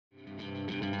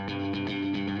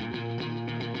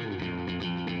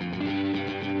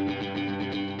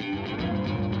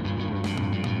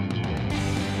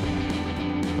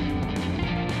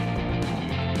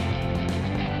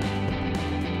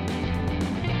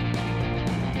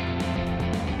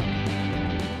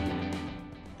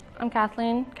I'm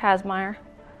Kathleen Kazmier.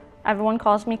 Everyone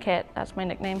calls me Kit, that's my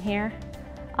nickname here.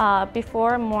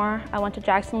 Before Moore, I went to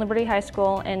Jackson Liberty High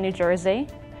School in New Jersey,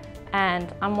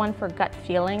 and I'm one for gut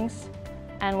feelings.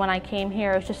 And when I came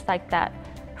here, it was just like that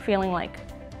feeling like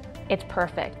it's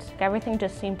perfect. Everything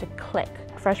just seemed to click.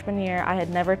 Freshman year, I had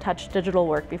never touched digital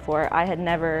work before. I had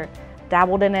never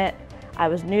dabbled in it. I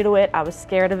was new to it. I was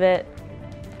scared of it.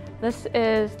 This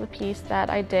is the piece that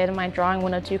I did in my Drawing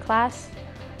 102 class.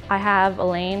 I have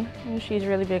Elaine, and she's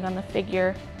really big on the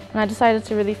figure. And I decided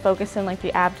to really focus in like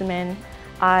the abdomen.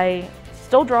 I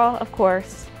still draw, of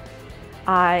course.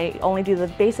 I only do the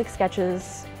basic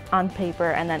sketches on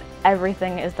paper, and then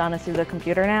everything is done through the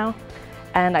computer now.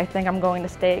 And I think I'm going to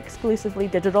stay exclusively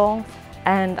digital.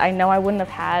 And I know I wouldn't have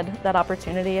had that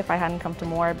opportunity if I hadn't come to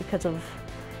Moore because of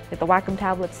the Wacom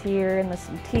tablets here and the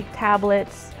Cintiq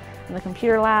tablets and the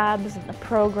computer labs and the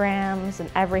programs and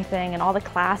everything and all the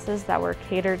classes that were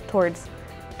catered towards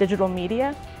digital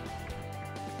media.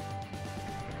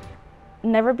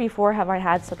 Never before have I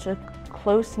had such a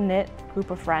close-knit group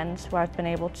of friends who I've been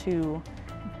able to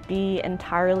be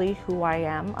entirely who I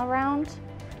am around.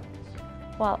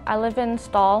 Well, I live in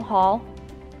Stall Hall.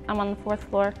 I'm on the 4th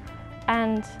floor,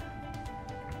 and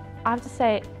I have to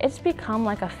say, it's become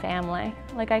like a family.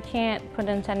 Like, I can't put it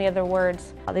into any other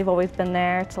words. They've always been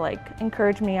there to like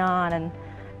encourage me on, and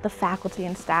the faculty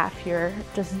and staff here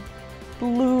just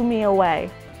blew me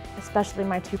away. Especially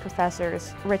my two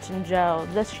professors, Rich and Joe,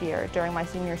 this year during my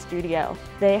senior studio.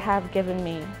 They have given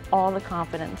me all the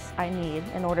confidence I need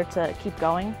in order to keep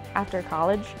going after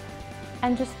college.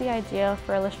 And just the idea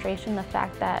for illustration, the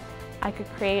fact that I could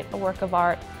create a work of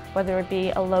art, whether it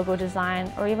be a logo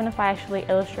design or even if I actually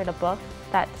illustrate a book,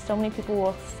 that so many people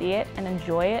will see it and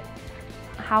enjoy it.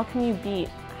 How can you beat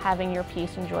having your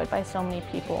piece enjoyed by so many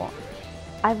people?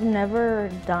 I've never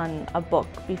done a book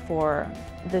before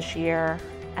this year,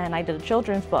 and I did a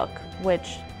children's book,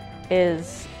 which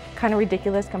is kind of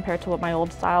ridiculous compared to what my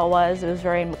old style was. It was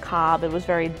very macabre, it was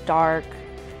very dark.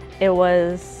 It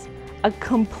was a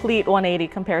complete 180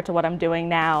 compared to what I'm doing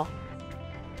now.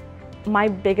 My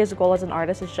biggest goal as an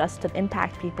artist is just to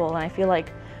impact people, and I feel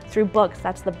like through books,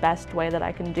 that's the best way that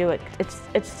I can do it.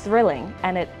 It's thrilling,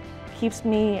 and it keeps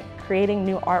me creating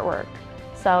new artwork.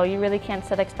 So you really can't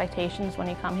set expectations when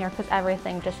you come here because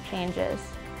everything just changes.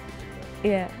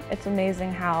 Yeah, it's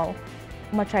amazing how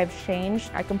much I've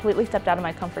changed. I completely stepped out of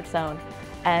my comfort zone,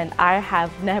 and I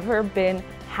have never been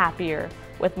happier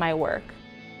with my work.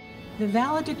 The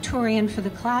valedictorian for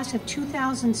the class of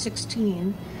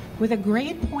 2016 with a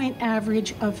grade point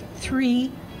average of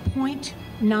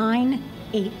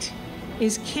 3.98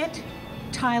 is Kit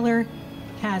Tyler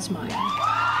Kazmier.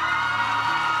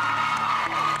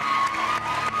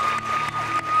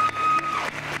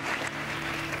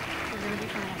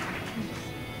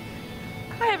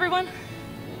 Hi everyone.